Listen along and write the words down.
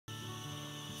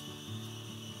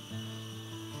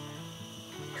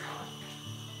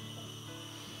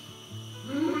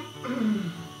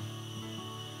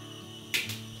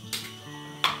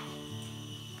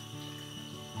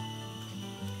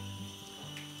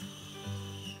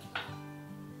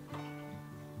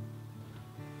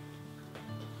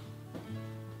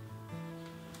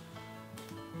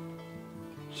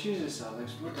Jesus,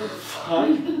 Alex, what the fuck?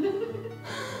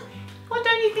 What,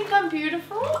 don't you think I'm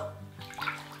beautiful? Oh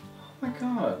my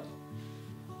god.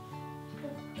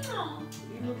 Oh.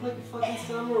 You look like a fucking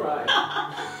samurai.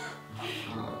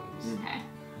 Okay.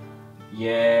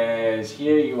 Yes,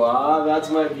 here you are. That's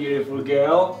my beautiful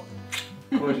girl.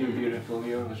 Of course you're beautiful.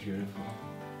 You're always beautiful.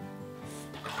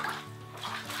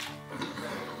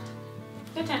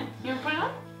 Your turn. You want to put it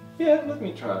on? Yeah, let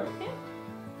me try. Yeah.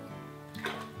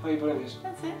 How are you putting this?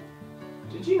 That's it.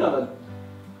 Did you know that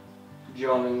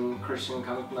John and Christian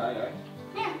come tonight, eh?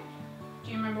 Yeah.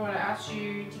 Do you remember what I asked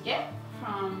you to get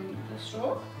from the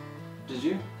store? Did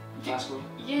you? Ask me.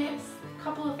 Yes, a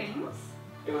couple of things.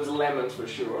 It was lemons for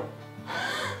sure.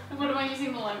 What am I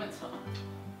using the lemons for?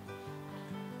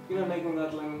 You know, making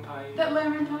that lemon pie. That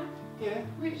lemon pie? Yeah.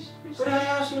 Which But I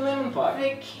asked you lemon pie.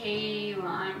 the key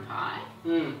lime pie.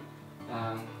 Hmm.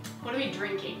 What are we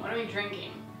drinking? What are we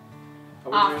drinking?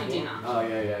 Are we After drinking? dinner. Oh,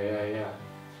 yeah.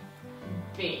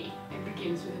 B. It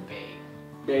begins with a B.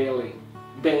 Bailey.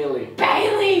 Bailey.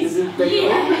 Baileys! Is it Bailey?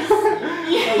 Yes!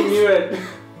 Yes! I knew it.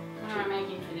 What am I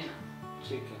making for dinner?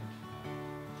 Chicken.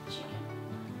 Chicken.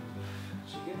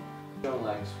 Chicken? John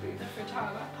likes beef. The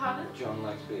frittata. Pardon? John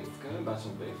likes beef. Can you buy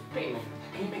some beef? Beef.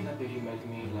 Can you make that beef you made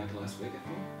me like last week, I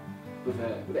think?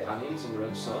 With the onions and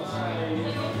red sauce?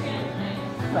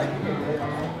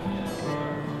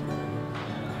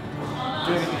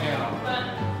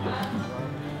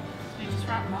 You just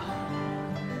wrap them up.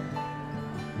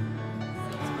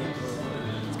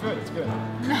 It's good, it's good.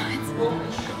 No, it's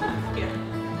not.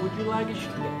 Yeah. Would you like a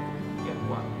sugar? Get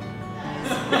one.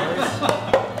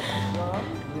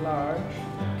 One large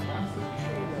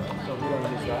cappuccino. So we don't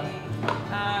use that.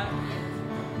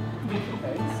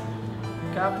 Okay.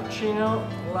 Cappuccino,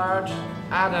 large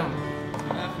Adam.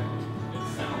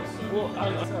 Perfect. Well,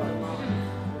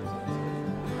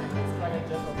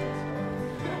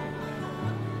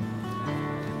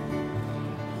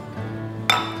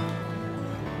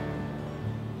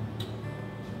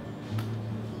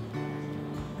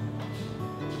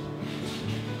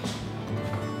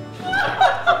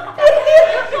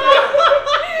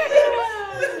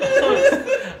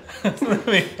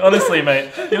 Honestly,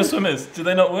 mate, your swimmers, do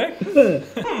they not work?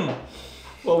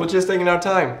 well, we're just taking our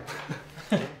time.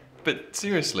 But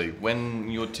seriously, when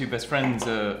your two best friends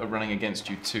are running against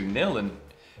you 2-0 and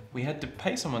we had to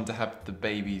pay someone to have the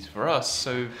babies for us,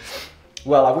 so...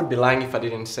 Well, I would be lying if I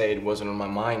didn't say it wasn't on my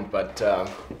mind, but I'm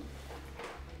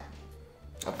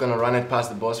gonna run it past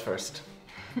the boss first.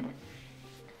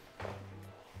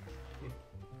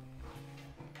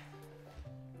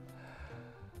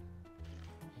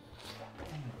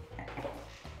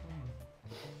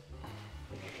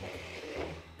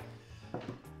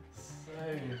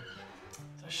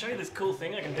 Show you this cool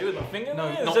thing I can do with my finger? No,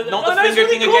 Yeah, not so- the no, finger it's really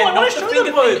thing cool. again, I not wanna the show finger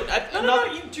them both. thing. No,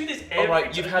 you do this every Alright,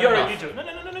 time. you've had Alright, enough. you do it.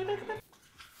 No.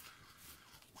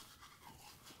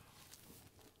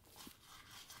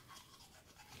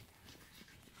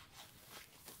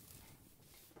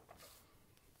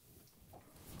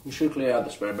 You should clear out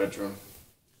the spare bedroom.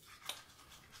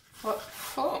 What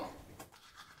for?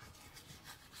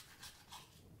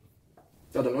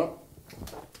 I don't know.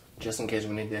 Just in case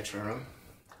we need the extra room.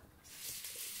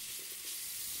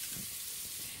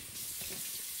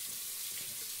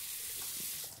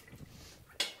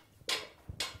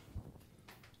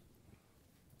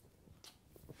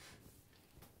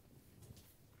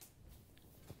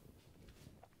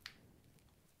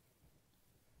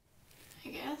 I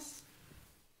guess.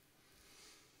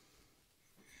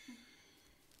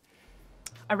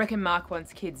 I reckon Mark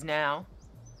wants kids now.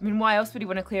 I mean, why else would he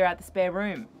want to clear out the spare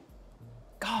room?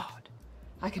 God,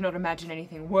 I cannot imagine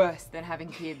anything worse than having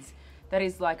kids. That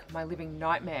is like my living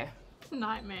nightmare.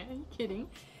 Nightmare? Are you kidding?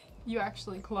 You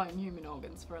actually clone human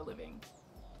organs for a living.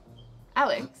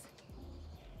 Alex,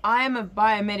 I am a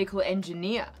biomedical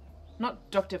engineer, not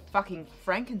Dr. fucking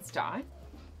Frankenstein.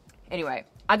 Anyway,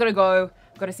 I gotta go.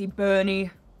 Gotta see Bernie.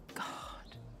 God,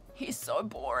 he's so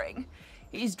boring.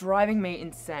 He's driving me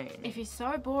insane. If he's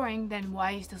so boring, then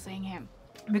why are you still seeing him?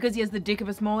 Because he has the dick of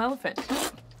a small elephant.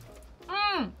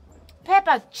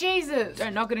 Pepper, Jesus!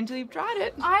 Don't knock it until you've tried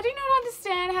it. I do not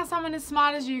understand how someone as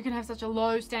smart as you can have such a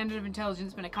low standard of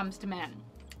intelligence when it comes to men.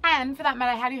 And for that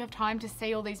matter, how do you have time to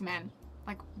see all these men?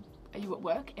 Like, are you at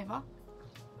work ever?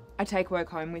 I take work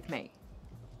home with me.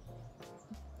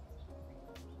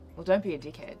 Well, don't be a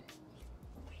dickhead.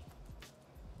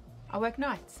 I work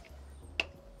nights.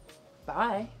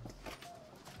 Bye.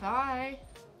 Bye.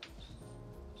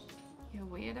 You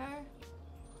weirdo.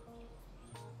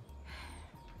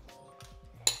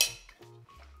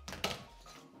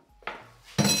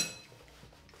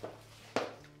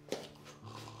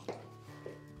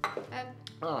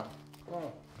 Ah.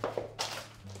 Oh.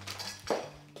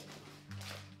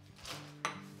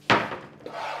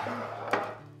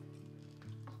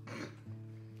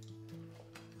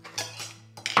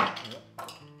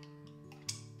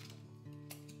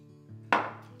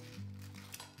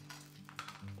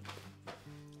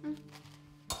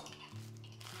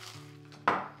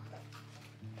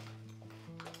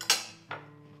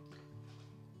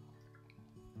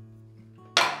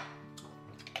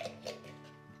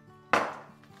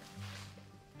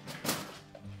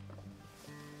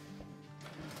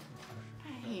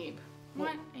 Babe,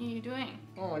 what are you doing?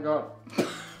 Oh my god.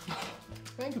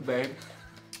 Thank you, babe.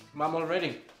 Mom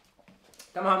already.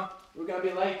 Come on, we're gonna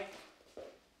be late.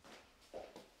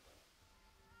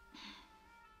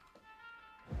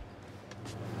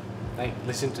 Hey,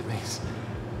 listen to this.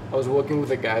 I was working with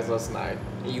the guys last night,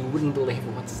 and you wouldn't believe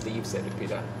what Steve said to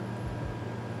Peter.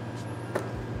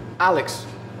 Alex,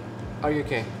 are you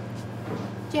okay?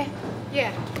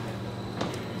 Yeah.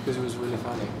 Because it was really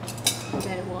funny.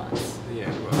 That it was.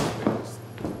 Yeah, it was.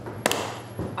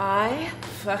 I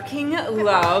fucking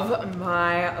love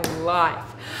my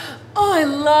life. Oh, I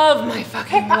love my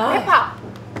fucking life. Pepper.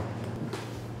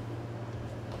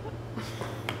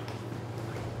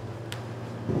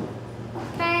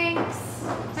 Thanks.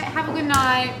 Hey, have a good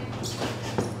night.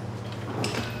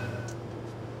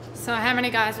 So how many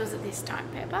guys was it this time,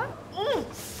 Pepper?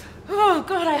 Oh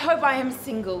God, I hope I am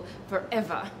single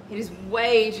forever. It is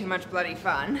way too much bloody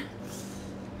fun.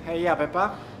 Hey, yeah,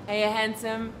 Peppa. Hey,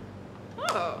 handsome.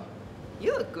 Oh,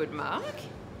 you look good, Mark.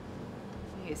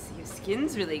 Your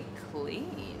skin's really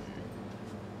clean.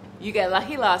 You got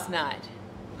lucky last night.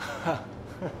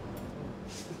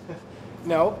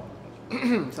 No.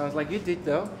 Sounds like you did,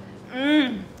 though.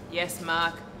 Yes,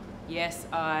 Mark. Yes,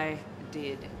 I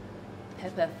did.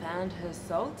 Pepper found her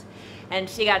salt, and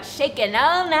she got shaken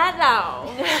all night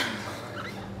long.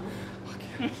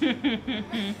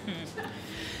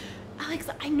 Alex,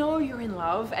 I know you're in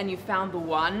love and you found the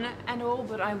one and all,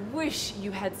 but I wish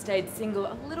you had stayed single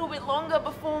a little bit longer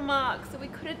before Mark, so we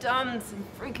could have done some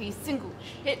freaky single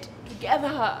shit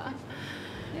together.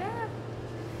 Yeah.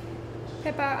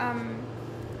 Pepper,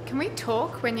 can we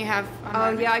talk when you have a Oh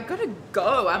moment? yeah, I gotta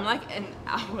go. I'm like an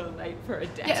hour late for a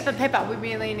date. Yeah, but Pepper, we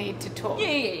really need to talk.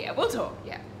 Yeah, we'll talk.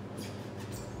 Yeah.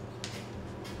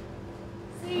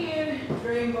 See you,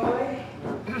 dream boy.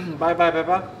 Bye-bye,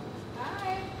 Peppa.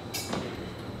 Bye.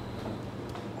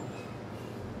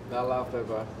 I love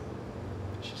Peppa.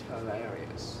 She's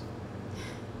hilarious.